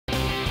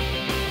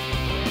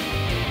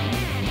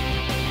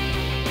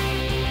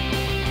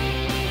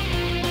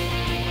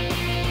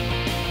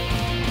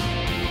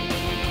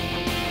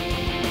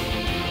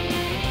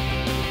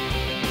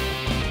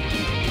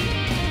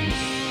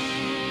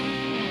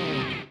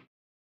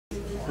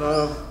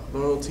love,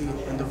 loyalty,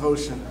 and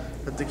devotion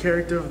that the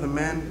character of the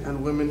men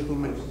and women who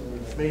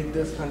made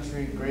this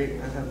country great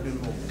and have been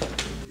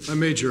molded. I'm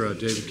Major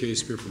David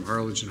Casper from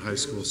Harlingen High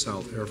School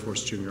South Air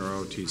Force Junior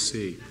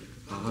ROTC.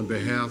 On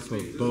behalf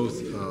of both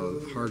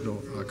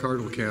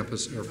Cardinal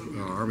Campus,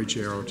 Army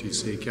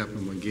JROTC,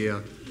 Captain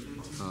Munguia,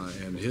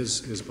 and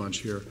his bunch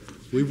here,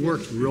 we've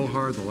worked real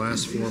hard the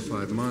last 4 or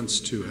 5 months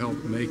to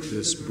help make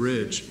this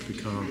bridge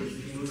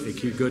become a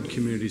good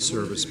community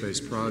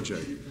service-based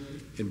project.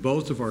 In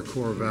both of our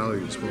core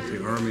values, both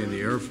the Army and the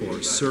Air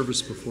Force,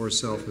 service before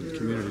self and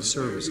community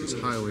service is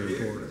highly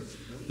important.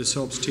 This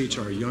helps teach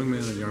our young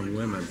men and young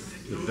women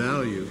the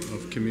value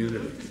of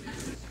community.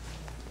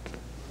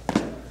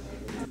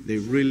 They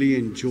really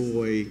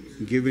enjoy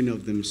giving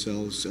of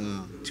themselves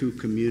to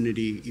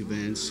community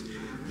events.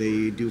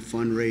 They do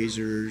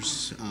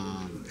fundraisers,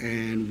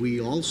 and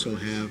we also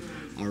have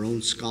our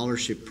own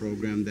scholarship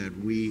program that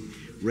we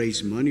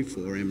raise money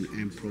for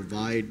and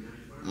provide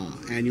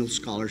annual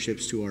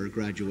scholarships to our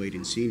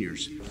graduating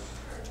seniors.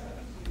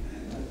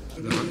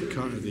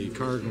 The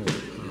Cardinal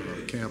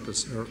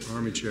Campus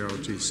Army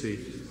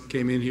JROTC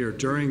came in here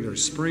during their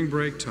spring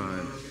break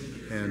time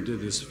and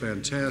did this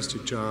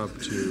fantastic job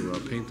to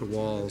paint the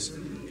walls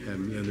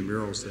and the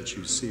murals that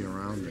you see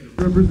around me.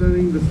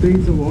 Representing the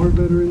states of our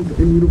veterans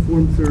in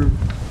uniform service.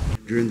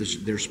 During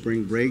their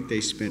spring break,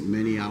 they spent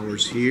many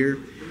hours here,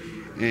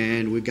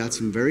 and we got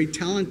some very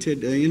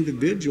talented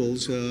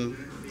individuals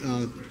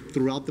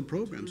throughout the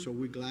program, so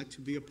we're glad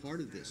to be a part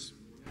of this.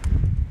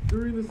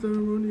 During the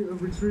ceremony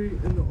of retreat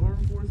in the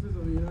Armed Forces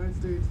of the United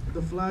States,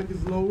 the flag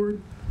is lowered,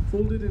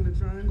 folded in a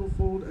triangle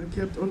fold, and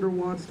kept under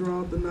watch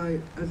throughout the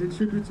night as a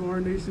tribute to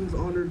our nation's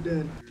honored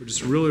dead. We're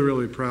just really,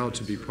 really proud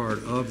to be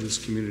part of this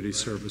community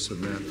service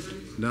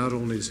event. Not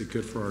only is it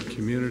good for our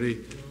community,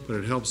 but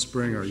it helps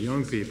bring our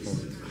young people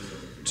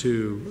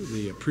to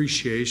the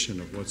appreciation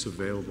of what's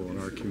available in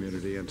our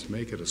community and to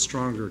make it a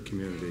stronger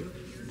community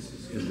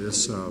in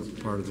this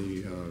part of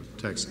the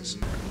Texas.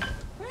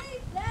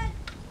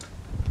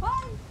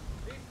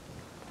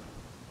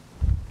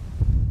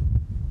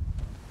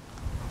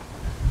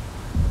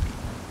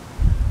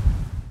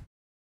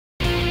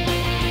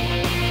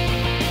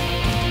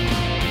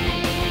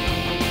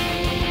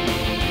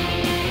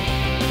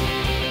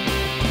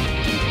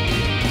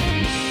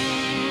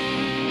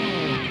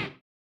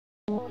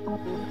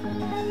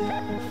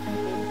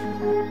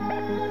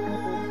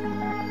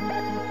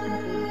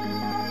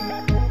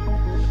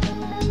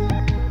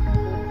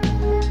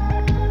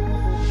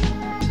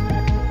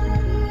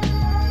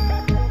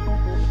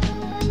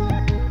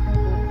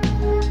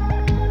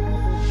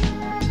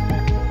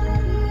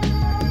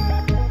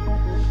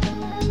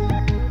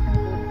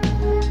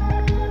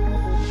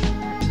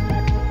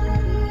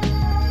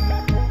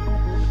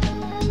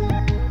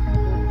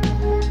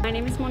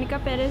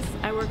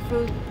 I work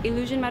for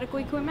Illusion Medical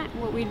Equipment.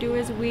 What we do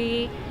is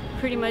we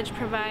pretty much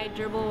provide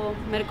durable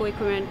medical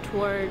equipment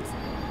towards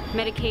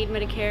Medicaid,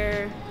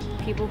 Medicare,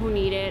 people who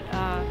need it.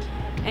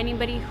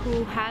 Anybody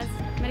who has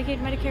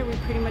Medicaid, Medicare, we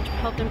pretty much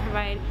help them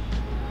provide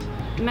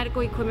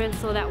medical equipment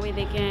so that way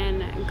they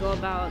can go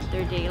about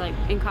their day, like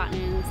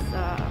incontinence,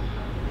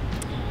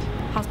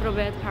 hospital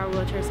beds, power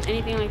wheelchairs,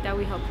 anything like that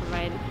we help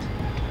provide.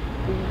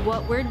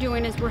 What we're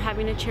doing is we're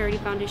having a charity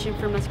foundation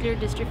for muscular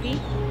dystrophy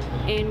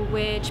in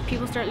which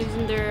people start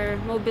losing their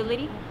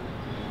mobility,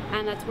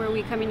 and that's where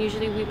we come in.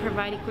 Usually we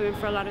provide equipment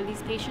for a lot of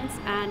these patients,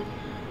 and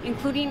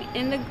including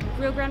in the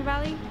Rio Grande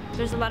Valley,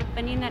 there's a lot of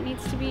funding that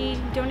needs to be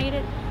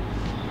donated.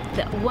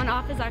 The one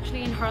office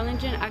actually in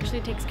Harlingen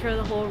actually takes care of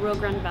the whole Rio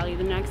Grande Valley.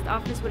 The next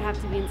office would have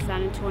to be in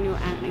San Antonio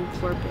and in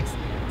Corpus.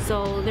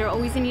 So they're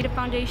always in need of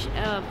foundation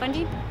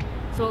funding.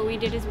 So what we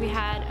did is we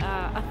had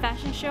a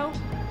fashion show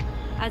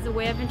as a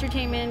way of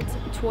entertainment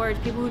towards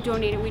people who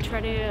donated. We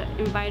try to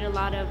invite a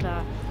lot of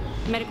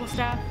medical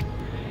staff,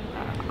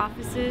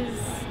 offices,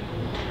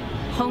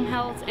 home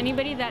health,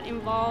 anybody that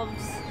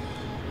involves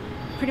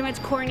pretty much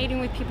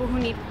coordinating with people who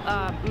need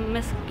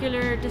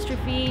muscular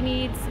dystrophy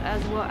needs,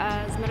 as well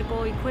as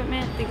medical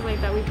equipment, things like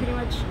that. We pretty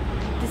much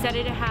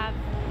decided to have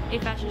a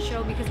fashion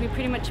show because we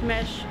pretty much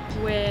mesh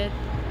with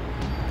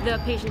the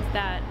patients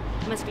that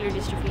muscular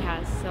dystrophy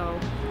has. So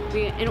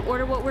in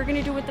order what we're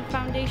gonna do with the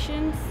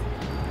foundations,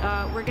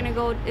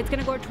 it's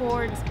gonna go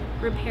towards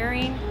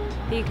repairing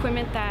the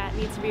equipment that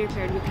needs to be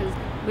repaired, because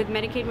with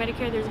Medicaid,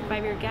 Medicare, there's a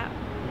 5-year gap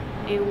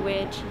in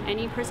which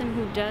any person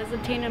who does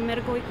obtain a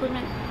medical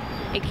equipment,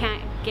 it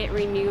can't get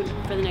renewed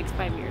for the next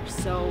 5 years.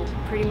 So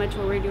pretty much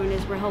what we're doing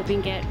is we're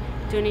helping get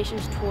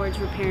donations towards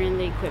repairing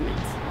the equipment.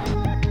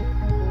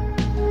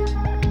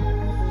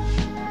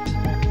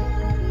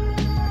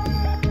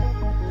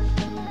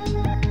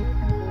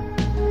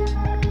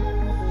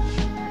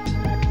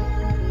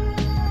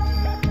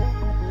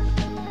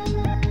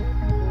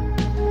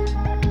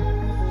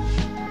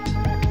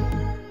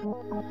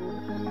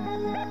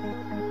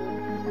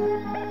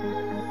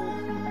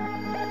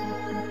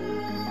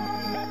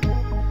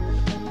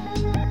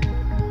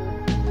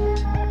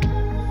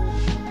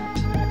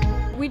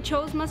 We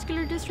chose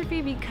muscular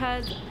dystrophy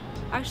because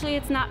Actually,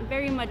 it's not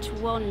very much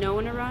well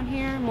known around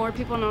here. More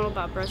people know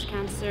about breast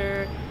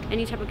cancer,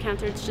 any type of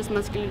cancer. It's just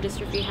muscular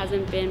dystrophy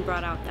hasn't been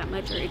brought out that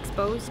much or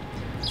exposed.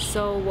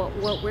 So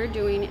what we're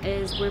doing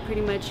is we're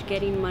pretty much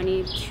getting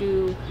money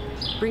to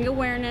bring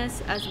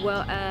awareness, as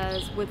well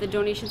as with the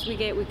donations we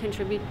get, we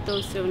contribute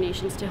those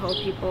donations to help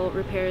people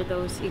repair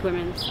those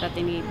equipments that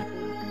they need.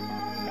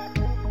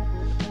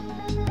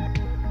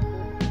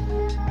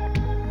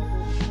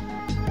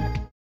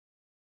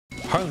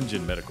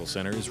 Harlingen Medical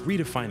Center is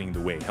redefining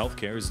the way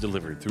healthcare is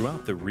delivered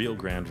throughout the Rio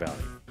Grande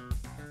Valley.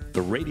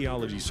 The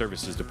Radiology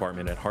Services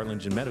Department at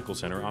Harlingen Medical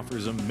Center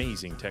offers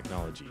amazing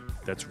technology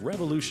that's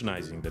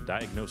revolutionizing the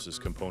diagnosis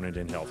component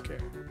in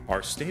healthcare.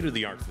 Our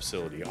state-of-the-art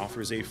facility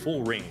offers a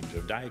full range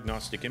of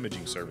diagnostic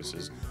imaging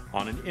services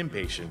on an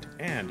inpatient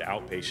and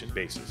outpatient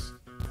basis.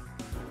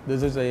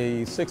 This is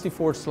a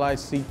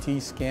 64-slice CT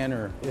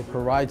scanner. It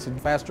provides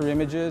faster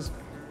images,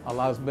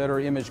 allows better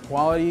image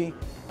quality,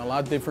 a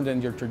lot different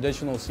than your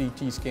traditional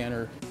CT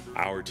scanner.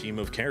 Our team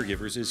of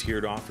caregivers is here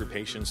to offer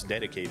patients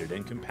dedicated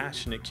and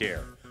compassionate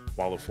care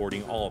while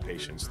affording all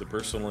patients the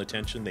personal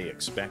attention they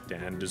expect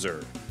and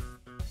deserve.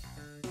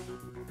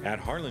 At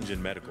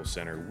Harlingen Medical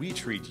Center, we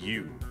treat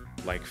you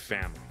like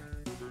family.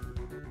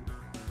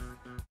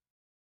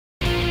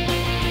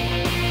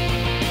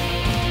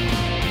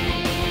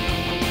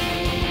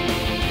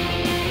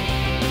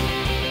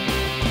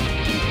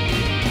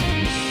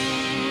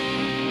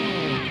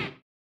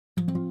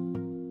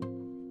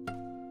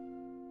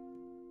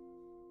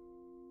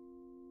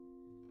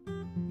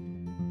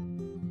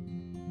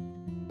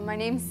 My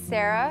name's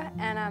Sarah,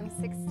 and I'm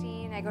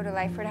 16. I go to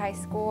Lyford High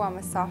School. I'm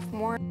a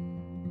sophomore.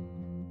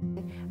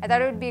 I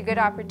thought it would be a good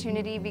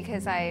opportunity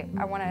because I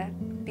want to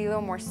be a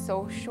little more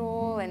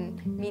social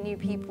and meet new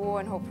people,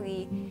 and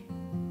hopefully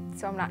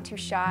so I'm not too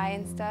shy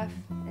and stuff.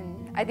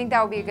 And I think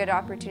that would be a good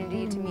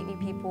opportunity to meet new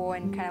people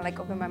and kind of like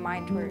open my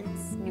mind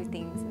towards new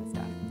things and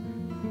stuff.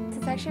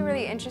 It's actually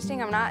really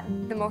interesting. I'm not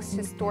the most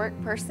historic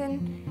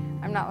person.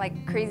 I'm not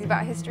like crazy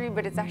about history,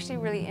 but it's actually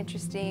really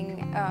interesting.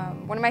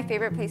 One of my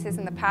favorite places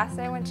in the past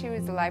that I went to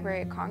is the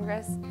Library of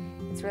Congress.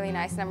 It's really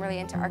nice, and I'm really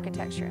into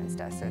architecture and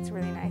stuff, so it's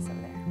really nice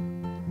over there.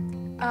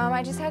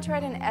 I just had to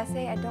write an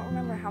essay. I don't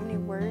remember how many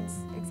words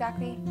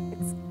exactly.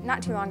 It's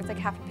not too long, it's like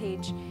half a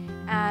page.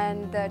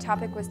 And the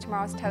topic was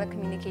tomorrow's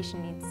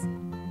telecommunication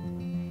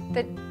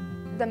needs.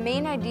 The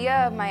main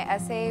idea of my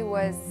essay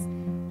was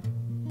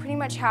pretty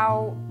much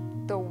how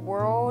the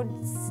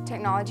world's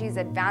technology is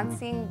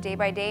advancing day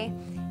by day,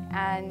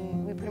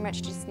 and we pretty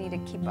much just need to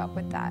keep up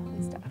with that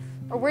and stuff.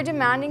 We're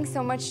demanding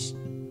so much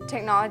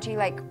technology,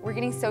 like we're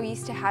getting so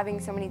used to having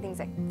so many things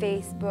like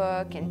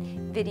Facebook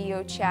and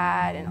video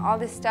chat and all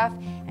this stuff,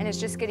 and it's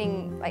just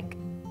getting like,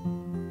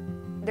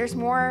 there's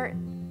more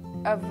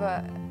of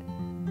a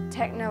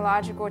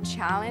technological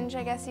challenge,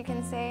 I guess you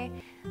can say.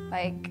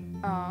 Like,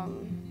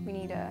 we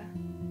need to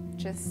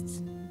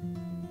just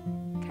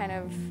kind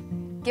of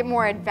get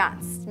more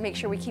advanced, make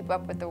sure we keep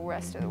up with the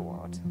rest of the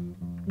world.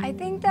 I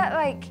think that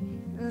like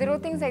little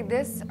things like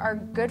this are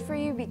good for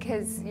you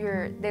because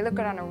they look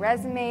good on a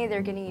resume,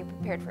 they're getting you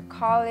prepared for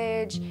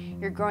college,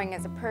 you're growing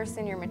as a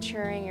person, you're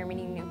maturing, you're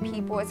meeting new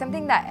people. It's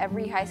something that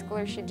every high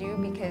schooler should do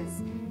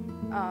because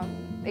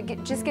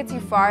it just gets you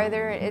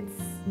farther.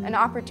 It's an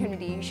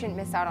opportunity. You shouldn't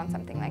miss out on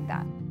something like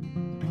that.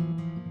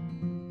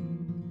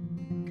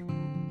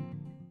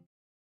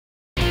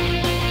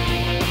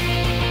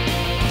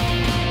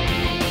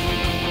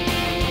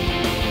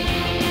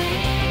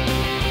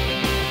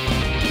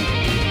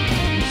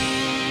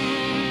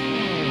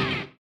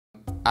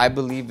 I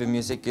believe the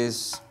music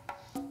is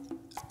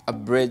a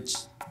bridge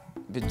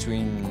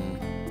between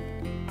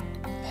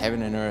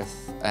heaven and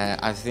earth.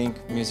 I think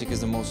music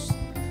is the most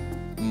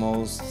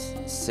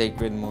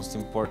sacred, most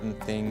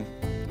important thing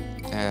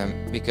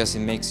because it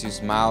makes you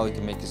smile. It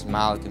can make you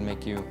smile, it can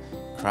make you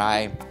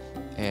cry,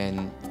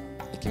 and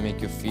it can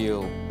make you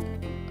feel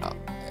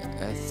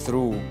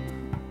through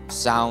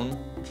sound.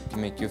 It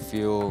can make you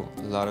feel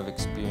a lot of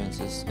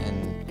experiences,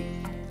 and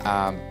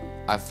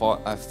I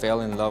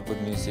fell in love with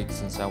music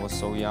since I was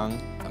so young.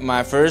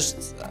 My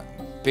first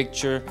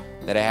picture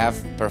that I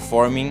have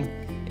performing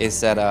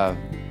is at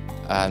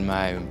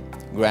my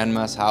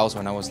grandma's house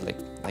when I was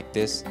like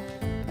this,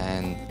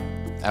 and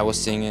I was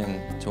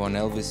singing to an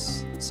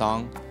Elvis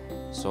song.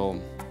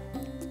 So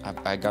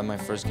I got my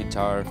first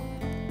guitar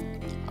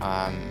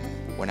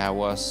when I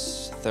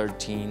was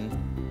 13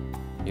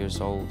 years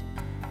old,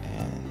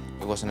 and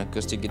it was an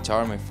acoustic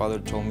guitar. My father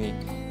told me,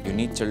 you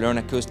need to learn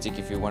acoustic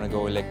if you want to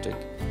go electric.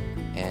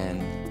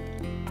 And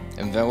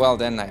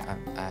then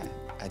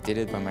I did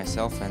it by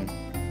myself, and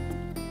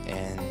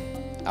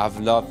I've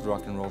loved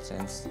rock and roll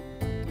since.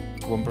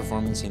 One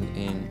performance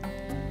in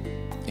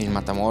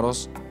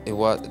Matamoros,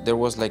 there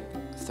was like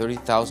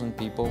 30,000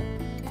 people,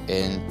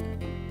 and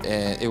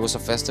it was a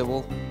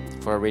festival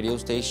for a radio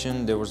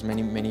station. There was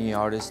many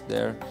artists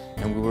there,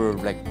 and we were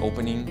like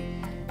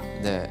opening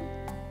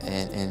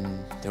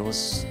and there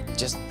was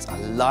just a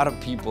lot of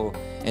people,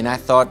 and I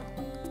thought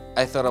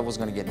I was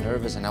gonna get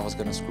nervous and I was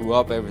gonna screw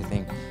up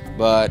everything.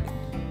 But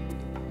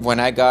when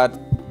I got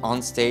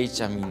on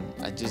stage, I mean,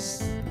 I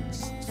just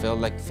felt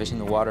like fish in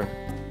the water.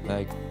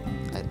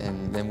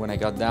 And then when I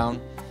got down,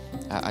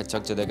 I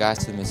talked to the guys,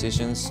 to the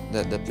musicians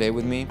that play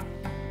with me,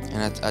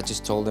 and I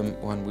just told them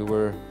when we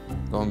were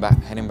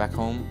heading back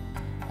home,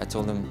 I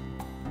told them,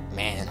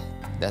 man,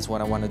 that's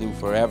what I want to do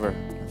forever.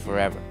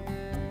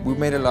 We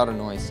made a lot of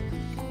noise,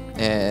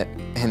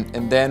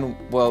 and then,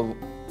 well,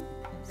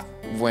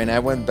 when I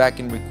went back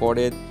and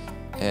recorded,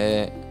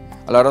 a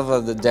lot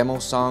of the demo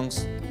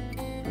songs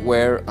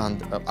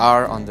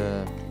are on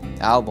the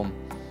album,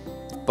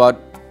 but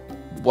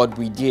what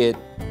we did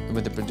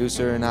with the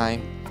producer and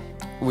I,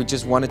 we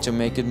just wanted to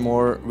make it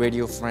more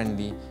radio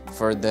friendly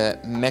for the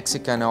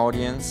Mexican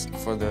audience,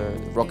 for the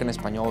rock en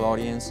español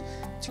audience,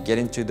 to get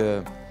into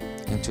the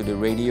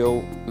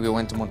radio. We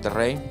went to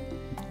Monterrey.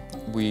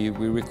 We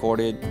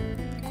recorded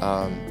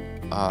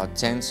a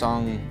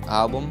 10-song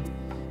album,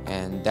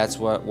 and that's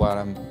what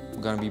I'm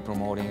gonna be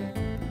promoting,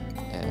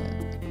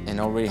 and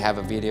already have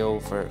a video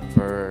for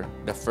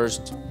the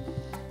first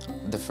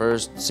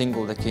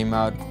single that came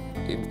out.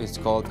 It's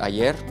called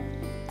Ayer,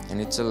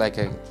 and it's like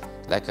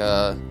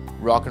a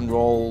rock and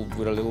roll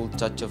with a little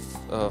touch of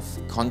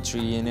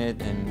country in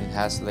it, and it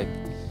has like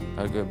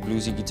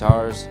bluesy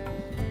guitars.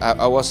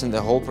 I was in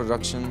the whole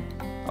production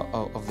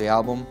of the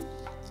album,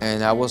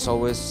 and I was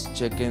always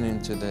checking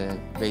into the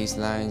bass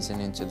lines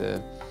and into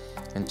the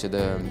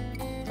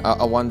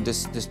I want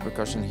this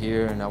percussion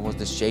here, and I was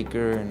the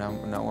shaker, and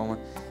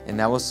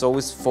I was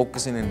always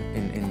focusing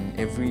in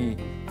every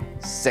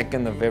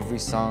second of every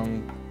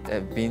song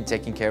being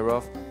taken care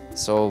of.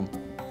 So,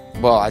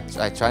 well,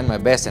 I tried my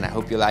best, and I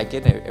hope you like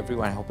it.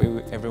 I hope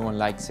everyone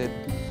likes it.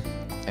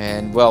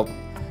 And well,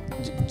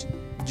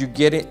 you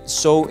get it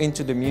so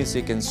into the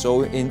music and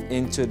so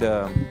into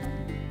the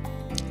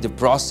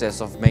process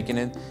of making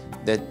it,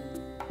 that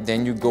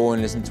then you go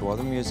and listen to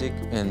other music,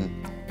 and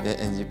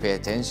you pay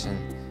attention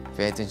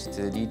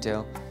to the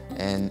detail,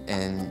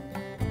 and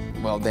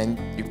well, then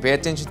you pay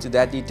attention to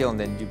that detail, and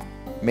then you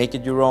make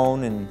it your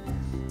own, and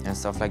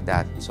stuff like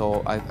that.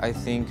 So I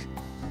think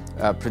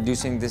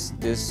producing this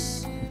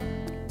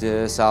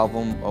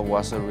album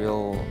was a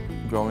real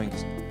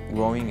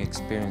growing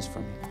experience for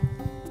me.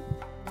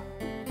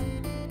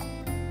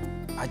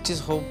 I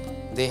just hope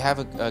they have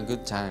a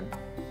good time.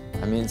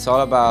 I mean, it's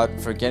all about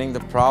forgetting the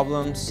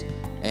problems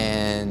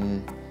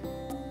and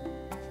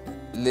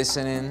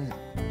listening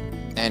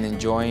and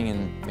enjoying,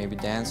 and maybe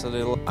dance a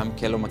little. I'm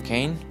Kelo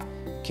McCain,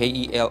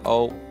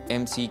 KELO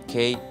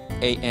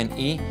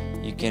MCKANE.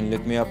 You can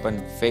look me up on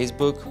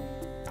Facebook.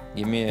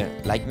 Give me a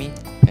like me,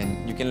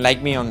 and you can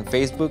like me on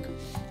Facebook,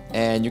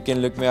 and you can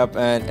look me up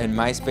at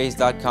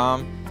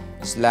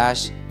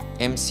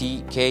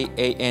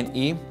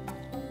myspace.com/MCKANE.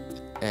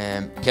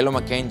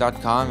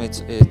 KeloMcCain.com.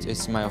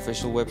 It's my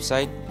official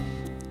website,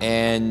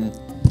 and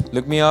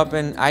look me up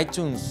in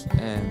iTunes,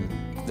 and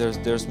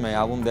there's my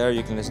album there.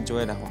 You can listen to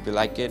it. I hope you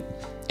like it,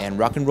 and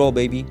rock and roll,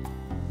 baby.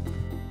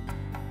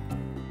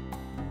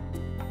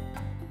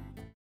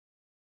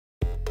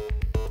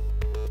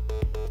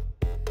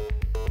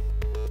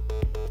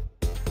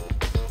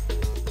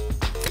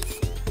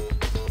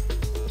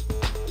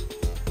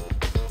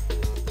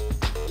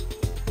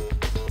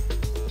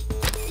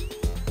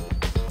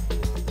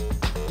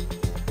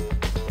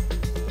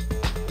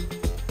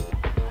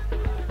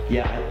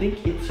 Yeah, I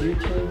think it's your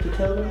turn to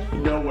tell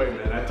them. No way,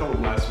 man. I told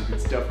him last week.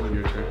 It's definitely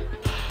your turn.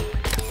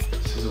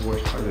 This is the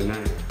worst part of the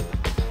night.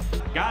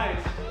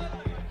 Guys!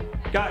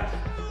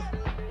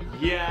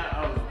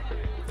 Yeah,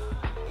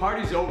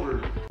 party's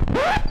over.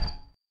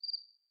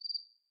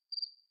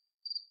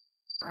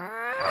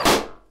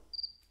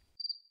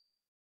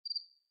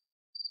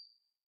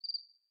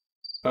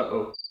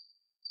 Uh-oh.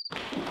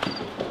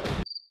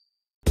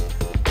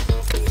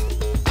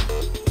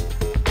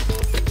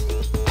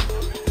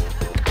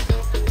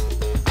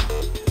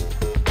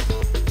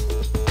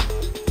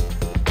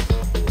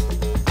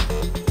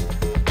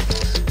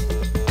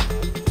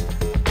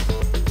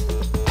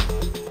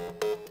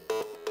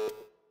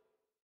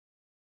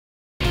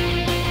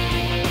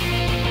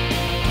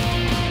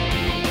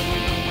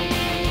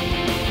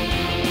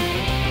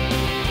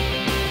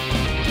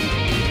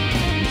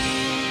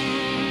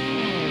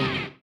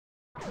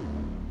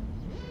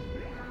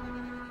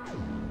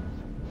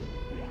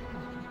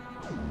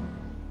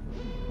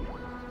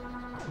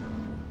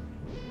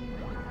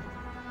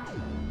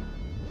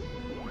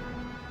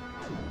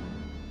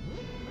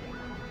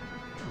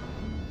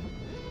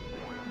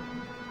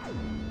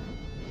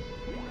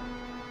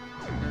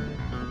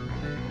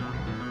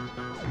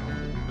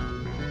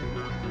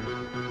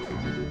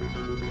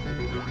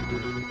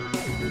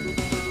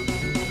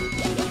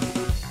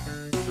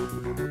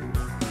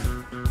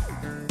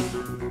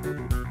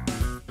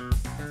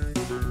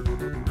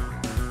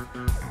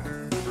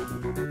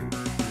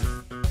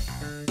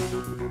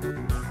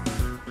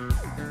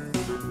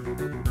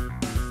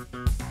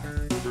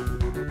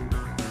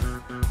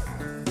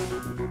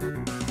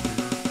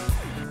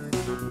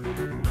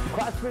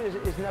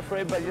 CrossFit is not for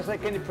everybody, just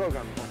like any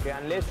program, okay?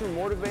 Unless you're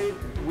motivated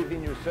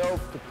within yourself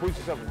to push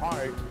yourself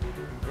hard,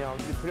 you know,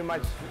 you pretty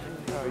much,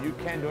 you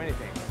can't do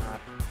anything.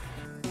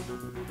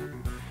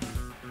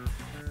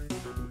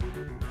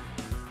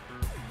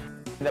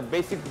 The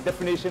basic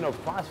definition of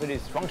CrossFit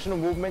is functional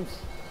movements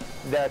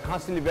that are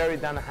constantly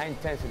varied down to high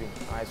intensity.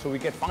 All right, so we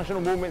get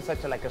functional movements such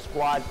as like a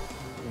squat,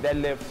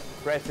 deadlift,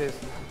 presses,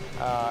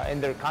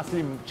 and they're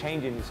constantly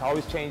changing. It's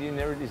always changing,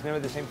 it's never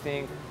the same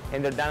thing,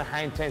 and they're done at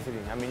high intensity.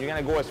 I mean, you're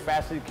gonna go as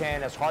fast as you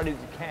can, as hard as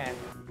you can.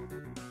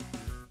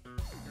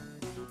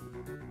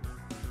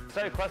 I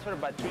started CrossFit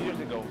about 2 years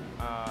ago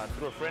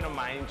through a friend of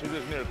mine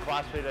introduced me to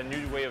CrossFit, a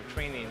new way of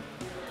training.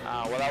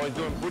 While I was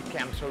doing boot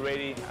camps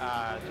already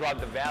throughout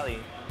the valley.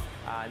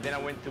 Then I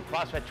went to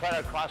CrossFit. I tried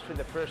out CrossFit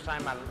the first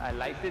time. I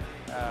liked it,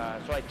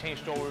 so I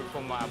changed over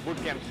from boot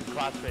camps to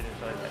CrossFit and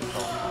started that.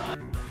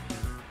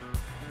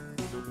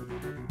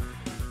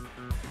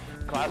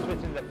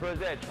 CrossFit, since the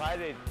first day I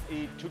tried it,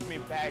 it took me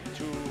back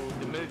to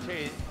the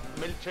military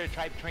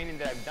type training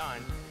that I've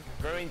done.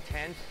 Very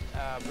intense,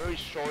 very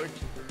short.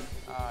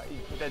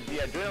 The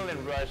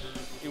adrenaline rush,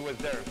 it was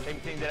there. Same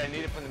thing that I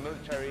needed from the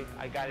military,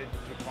 I got it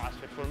through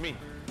CrossFit for me.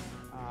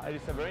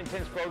 It's a very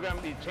intense program.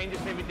 It changes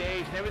every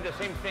day. It's never the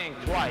same thing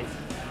twice.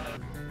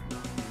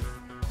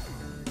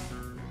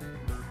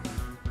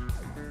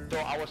 So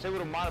I was able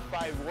to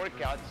modify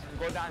workouts,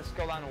 go down,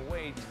 scale down on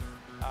weight,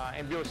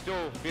 and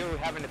still be able to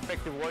have an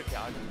effective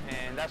workout.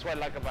 And that's what I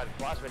like about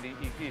CrossFit.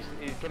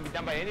 It can be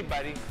done by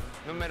anybody,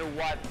 no matter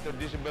what their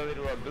disability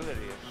or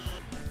ability is.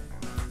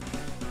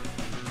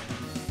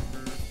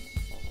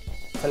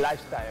 It's a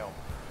lifestyle.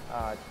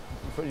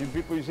 For you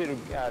people use it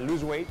to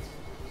lose weight.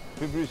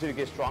 People use it to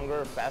get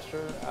stronger,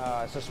 faster.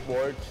 It's a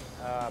sport.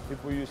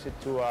 People use it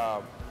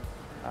to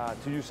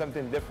use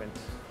something different.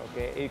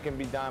 Okay, it can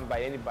be done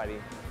by anybody.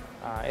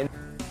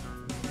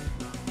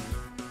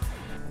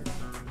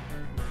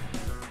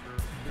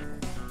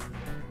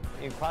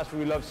 In CrossFit,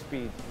 we love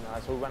speed,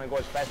 so we want to go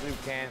as fast as we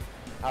can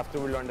after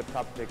we learn the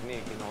proper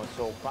technique.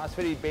 So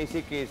CrossFit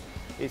basic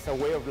is a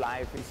way of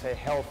life. It's a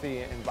healthy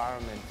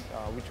environment.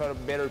 We try to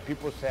better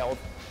people's health.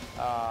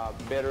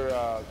 Better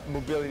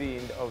mobility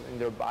in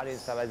their body and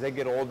stuff as they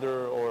get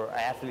older, or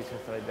athletes and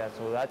stuff like that.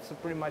 So that's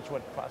pretty much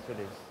what CrossFit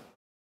is.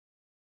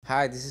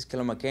 Hi, this is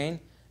Kelo McCain.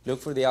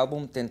 Look for the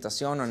album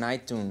Tentacion on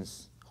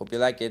iTunes. Hope you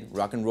like it.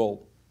 Rock and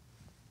roll.